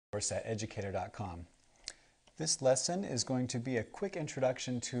course at Educator.com. This lesson is going to be a quick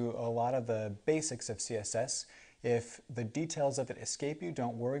introduction to a lot of the basics of CSS. If the details of it escape you,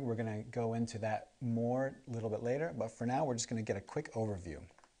 don't worry, we're going to go into that more a little bit later, but for now we're just going to get a quick overview.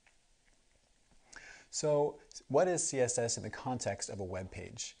 So what is CSS in the context of a web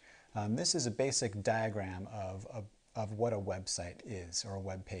page? This is a basic diagram of what a website is, or a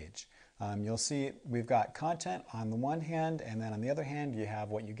web page. You'll see we've got content on the one hand, and then on the other hand you have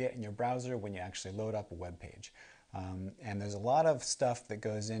what you get in your browser when you actually load up a web page. And there's a lot of stuff that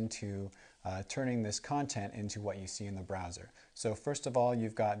goes into turning this content into what you see in the browser. So first of all,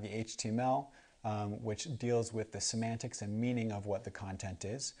 you've got the HTML, which deals with the semantics and meaning of what the content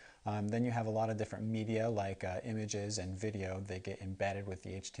is. Then you have a lot of different media like images and video that get embedded with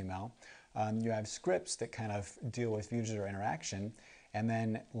the HTML. You have scripts that kind of deal with user interaction. And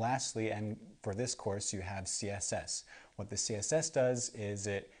then lastly, and for this course, you have CSS. What the CSS does is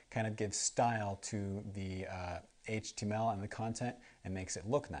it kind of gives style to the HTML and the content and makes it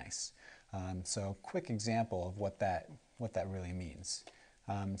look nice. So quick example of what that really means.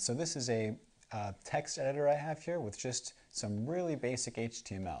 So this is a text editor I have here with just some really basic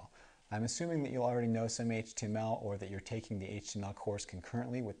HTML. I'm assuming that you'll already know some HTML or that you're taking the HTML course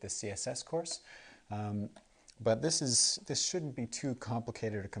concurrently with the CSS course. But this shouldn't be too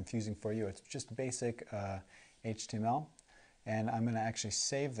complicated or confusing for you. It's just basic HTML. And I'm going to actually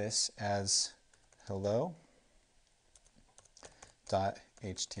save this as hello.html.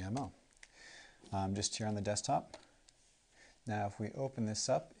 Just here on the desktop. Now if we open this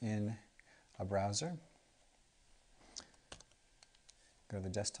up in a browser, go to the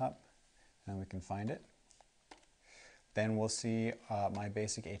desktop and we can find it. Then we'll see my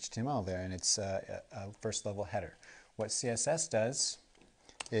basic HTML there, and it's a first level header. What CSS does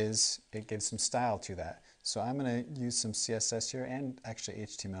is it gives some style to that. So I'm going to use some CSS here and actually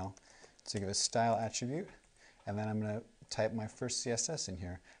HTML to give a style attribute, and then I'm going to type my first CSS in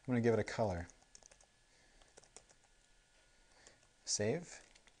here. I'm going to give it a color. Save,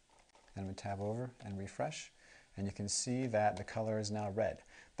 and I'm going to tab over and refresh, and you can see that the color is now red.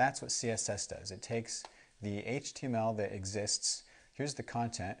 That's what CSS does. It takes the HTML that exists, here's the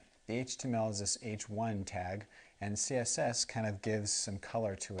content, the HTML is this h1 tag, and CSS kind of gives some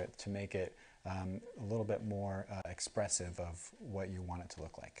color to it to make it a little bit more expressive of what you want it to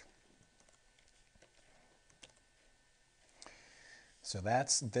look like. So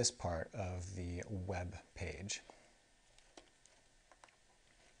that's this part of the web page.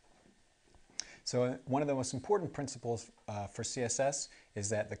 So one of the most important principles for CSS is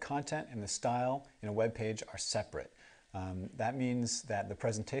that the content and the style in a web page are separate. That means that the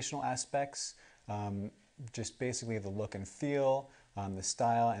presentational aspects, just basically the look and feel, the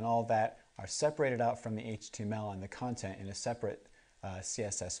style and all that are separated out from the HTML and the content in a separate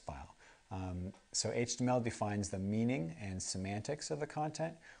CSS file. So HTML defines the meaning and semantics of the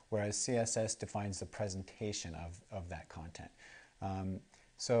content, whereas CSS defines the presentation of that content.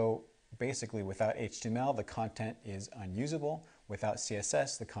 So basically, without HTML, the content is unusable. Without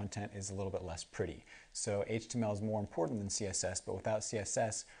CSS, the content is a little bit less pretty. So HTML is more important than CSS, but without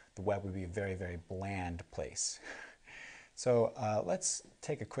CSS, the web would be a very, very bland place. So let's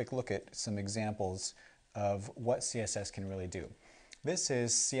take a quick look at some examples of what CSS can really do. This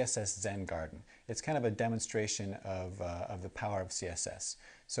is CSS Zen Garden. It's kind of a demonstration of the power of CSS.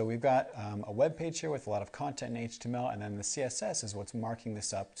 So we've got a web page here with a lot of content in HTML, and then the CSS is what's marking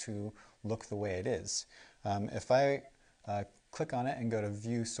this up to look the way it is. If I click on it and go to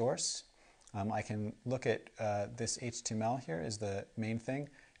View Source, I can look at this HTML here is the main thing,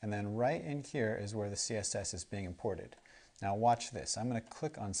 and then right in here is where the CSS is being imported. Now watch this. I'm going to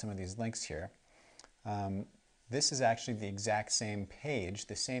click on some of these links here. This is actually the exact same page,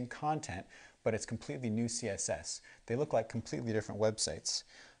 the same content, but it's completely new CSS. They look like completely different websites.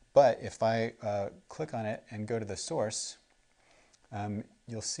 But if I click on it and go to the source,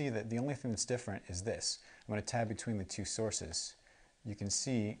 you'll see that the only thing that's different is this. I'm going to tab between the two sources. You can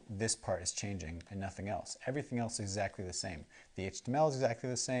see this part is changing and nothing else. Everything else is exactly the same. The HTML is exactly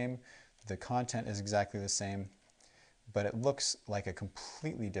the same, the content is exactly the same, but it looks like a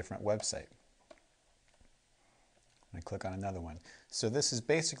completely different website. I click on another one. So this is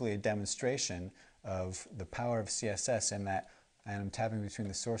basically a demonstration of the power of CSS in that, and I'm tabbing between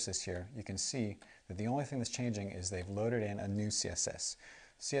the sources here, you can see that the only thing that's changing is they've loaded in a new CSS.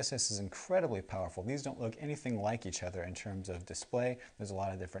 CSS is incredibly powerful. These don't look anything like each other in terms of display. There's a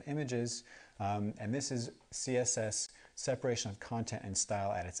lot of different images, and this is CSS separation of content and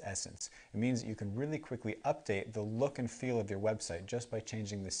style at its essence. It means that you can really quickly update the look and feel of your website just by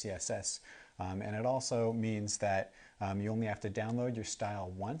changing the CSS. And it also means that You only have to download your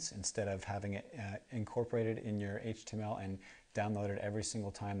style once instead of having it incorporated in your HTML and downloaded every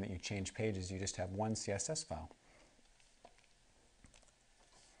single time that you change pages. You just have one CSS file.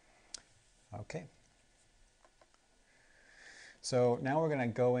 Okay. So now we're going to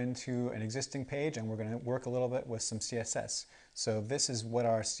go into an existing page and we're going to work a little bit with some CSS. So this is what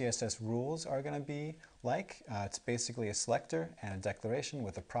our CSS rules are going to be like. It's basically a selector and a declaration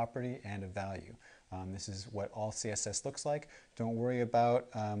with a property and a value. This is what all CSS looks like. Don't worry about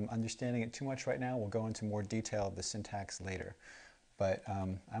understanding it too much right now. We'll go into more detail of the syntax later. But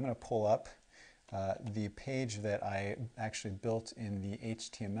I'm going to pull up the page that I actually built in the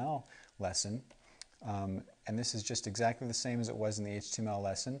HTML lesson. And this is just exactly the same as it was in the HTML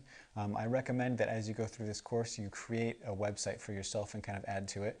lesson. I recommend that as you go through this course, you create a website for yourself and kind of add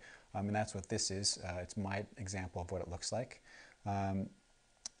to it. And that's what this is. It's my example of what it looks like.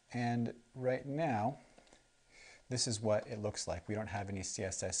 And right now, this is what it looks like. We don't have any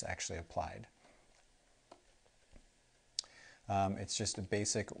CSS actually applied. It's just a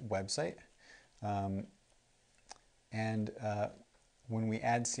basic website. When we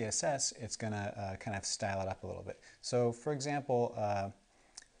add CSS, it's going to kind of style it up a little bit. So for example,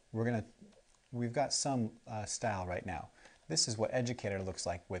 we've got some style right now. This is what Educator looks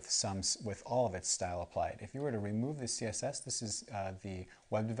like with all of its style applied. If you were to remove the CSS, this is the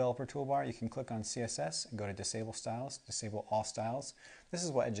web developer toolbar. You can click on CSS and go to disable styles, disable all styles. This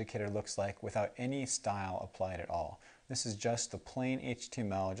is what Educator looks like without any style applied at all. This is just the plain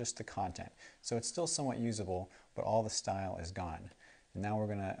HTML, just the content. So it's still somewhat usable, but all the style is gone. And now we're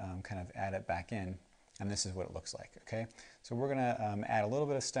going to kind of add it back in, and this is what it looks like. Okay, so we're going to add a little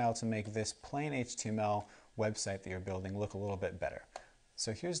bit of style to make this plain HTML website that you're building look a little bit better.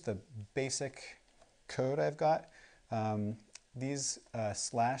 So here's the basic code I've got. These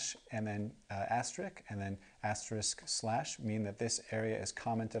slash and then asterisk and then asterisk slash mean that this area is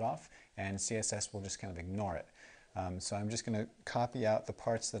commented off, and CSS will just kind of ignore it. So I'm just going to copy out the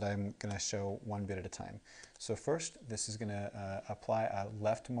parts that I'm going to show one bit at a time. So first, this is going to apply a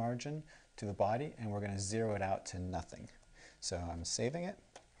left margin to the body, and we're going to zero it out to nothing. So I'm saving it.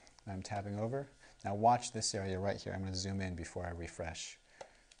 I'm tabbing over. Now watch this area right here. I'm going to zoom in before I refresh.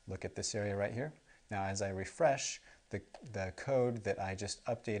 Look at this area right here. Now as I refresh, the code that I just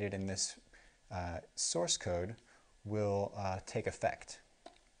updated in this source code will take effect.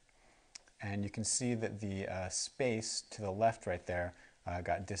 And you can see that the space to the left right there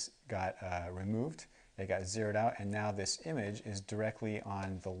got removed. It got zeroed out, and now this image is directly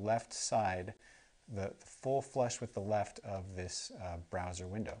on the left side, the full flush with the left of this browser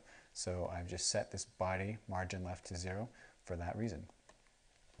window. So I've just set this body margin left to 0 for that reason.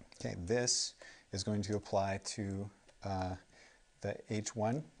 Okay, this is going to apply to the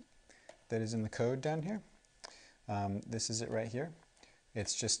H1 that is in the code down here. This is it right here.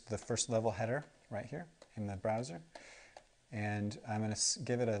 It's just the first level header right here in the browser. And I'm going to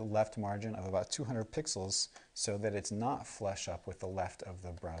give it a left margin of about 200 pixels so that it's not flush up with the left of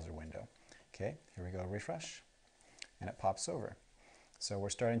the browser window. Okay, here we go, refresh, and it pops over. So we're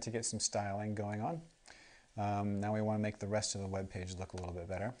starting to get some styling going on. Now we want to make the rest of the web page look a little bit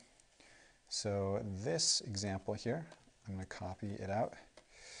better. So this example here, I'm going to copy it out,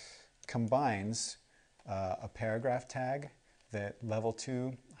 combines a paragraph tag, the level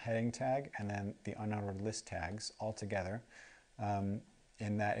 2 heading tag, and then the unordered list tags all together,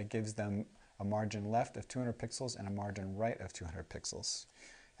 in that it gives them a margin left of 200 pixels and a margin right of 200 pixels.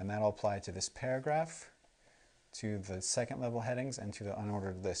 And that'll apply to this paragraph, to the second level headings, and to the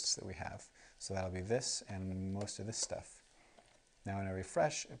unordered lists that we have. So that'll be this and most of this stuff. Now when I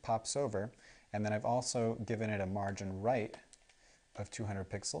refresh, it pops over, and then I've also given it a margin right of 200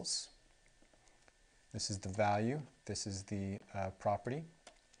 pixels. This is the value, this is the property,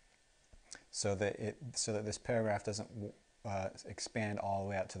 so that this paragraph doesn't expand all the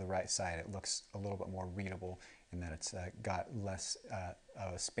way out to the right side. It looks a little bit more readable in that it's got less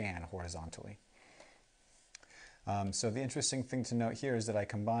of a span horizontally. So the interesting thing to note here is that I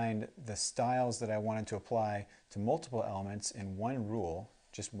combined the styles that I wanted to apply to multiple elements in one rule,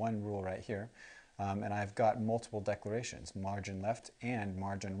 just one rule right here, and I've got multiple declarations, margin left and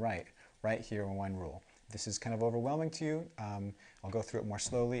margin right here in one rule. This is kind of overwhelming to you. I'll go through it more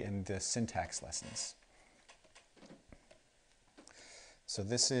slowly in the syntax lessons. So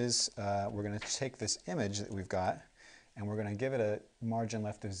this is, we're going to take this image that we've got, and we're going to give it a margin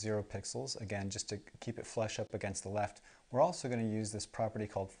left of 0 pixels, again, just to keep it flush up against the left. We're also going to use this property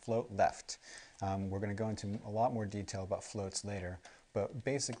called float left. We're going to go into a lot more detail about floats later, but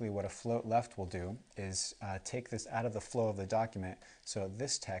basically what a float left will do is take this out of the flow of the document, so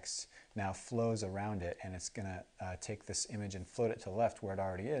this text now flows around it, and it's going to take this image and float it to the left where it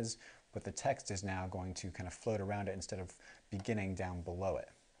already is, but the text is now going to kind of float around it instead of beginning down below it.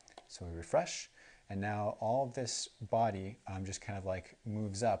 So we refresh, and now all of this body just kind of like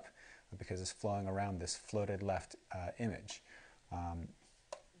moves up because it's flowing around this floated left image.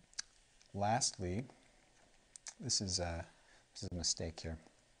 Lastly, this is a mistake here.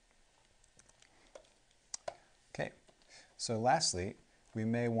 Okay, so lastly, we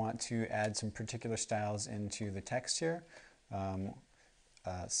may want to add some particular styles into the text here.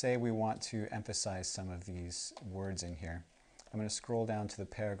 Say we want to emphasize some of these words in here. I'm going to scroll down to the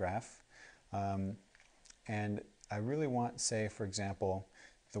paragraph, and I really want, say, for example,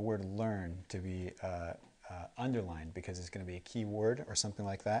 the word learn to be underlined because it's going to be a key word or something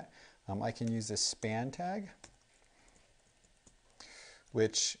like that. I can use this span tag,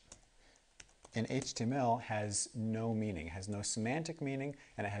 which in HTML has no meaning, has no semantic meaning,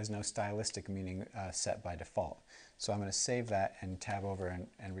 and it has no stylistic meaning set by default. So I'm going to save that and tab over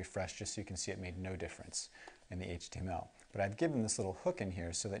and refresh just so you can see it made no difference in the HTML. But I've given this little hook in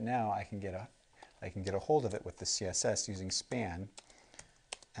here so that now I can get a hold of it with the CSS using span,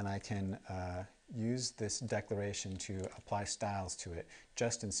 and I can use this declaration to apply styles to it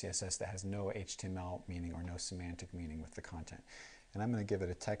just in CSS that has no HTML meaning or no semantic meaning with the content. And I'm going to give it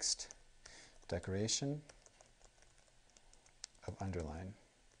a text decoration of underline.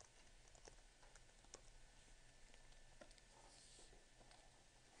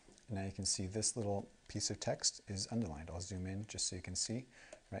 And now you can see this little piece of text is underlined. I'll zoom in just so you can see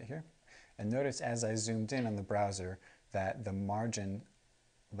right here. And notice as I zoomed in on the browser that the margin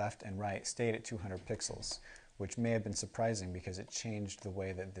left and right stayed at 200 pixels, which may have been surprising because it changed the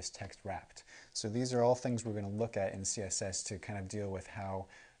way that this text wrapped. So these are all things we're going to look at in CSS to kind of deal with how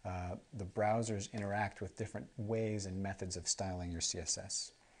the browsers interact with different ways and methods of styling your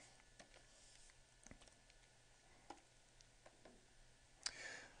CSS.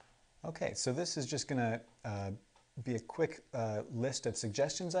 Okay, so this is just going to be a quick list of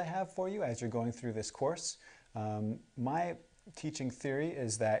suggestions I have for you as you're going through this course. My teaching theory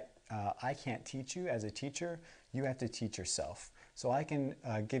is that I can't teach you as a teacher. You have to teach yourself. So I can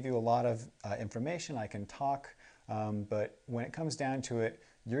give you a lot of information, I can talk, but when it comes down to it,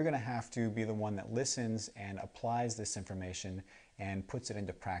 you're going to have to be the one that listens and applies this information and puts it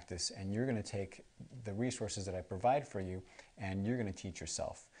into practice, and you're going to take the resources that I provide for you and you're going to teach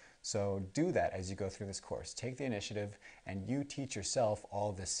yourself. So do that as you go through this course. Take the initiative and you teach yourself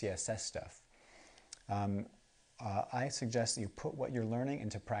all the CSS stuff. I suggest that you put what you're learning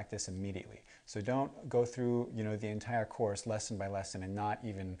into practice immediately. So don't go through the entire course lesson by lesson and not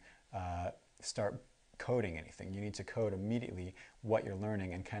even start coding anything. You need to code immediately what you're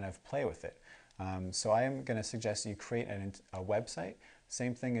learning and kind of play with it. So I am going to suggest that you create a website.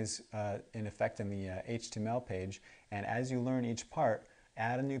 Same thing is in effect in the HTML page, and as you learn each part,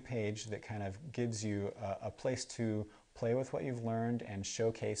 add a new page that kind of gives you a place to play with what you've learned and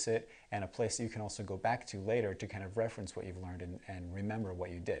showcase it, and a place that you can also go back to later to kind of reference what you've learned and remember what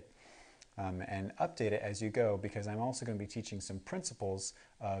you did. And update it as you go, because I'm also going to be teaching some principles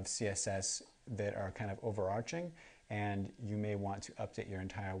of CSS that are kind of overarching, and you may want to update your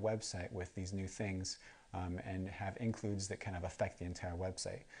entire website with these new things and have includes that kind of affect the entire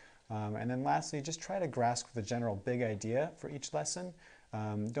website. And then lastly, just try to grasp the general big idea for each lesson.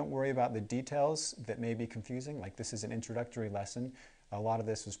 Don't worry about the details that may be confusing. Like, this is an introductory lesson. A lot of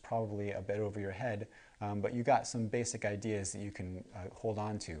this was probably a bit over your head, but you got some basic ideas that you can hold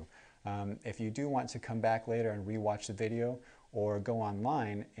on to. If you do want to come back later and rewatch the video or go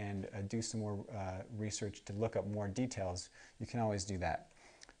online and do some more research to look up more details, you can always do that.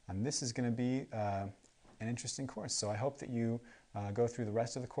 This is going to be an interesting course, so I hope that you go through the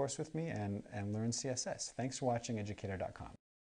rest of the course with me and learn CSS. Thanks for watching Educator.com.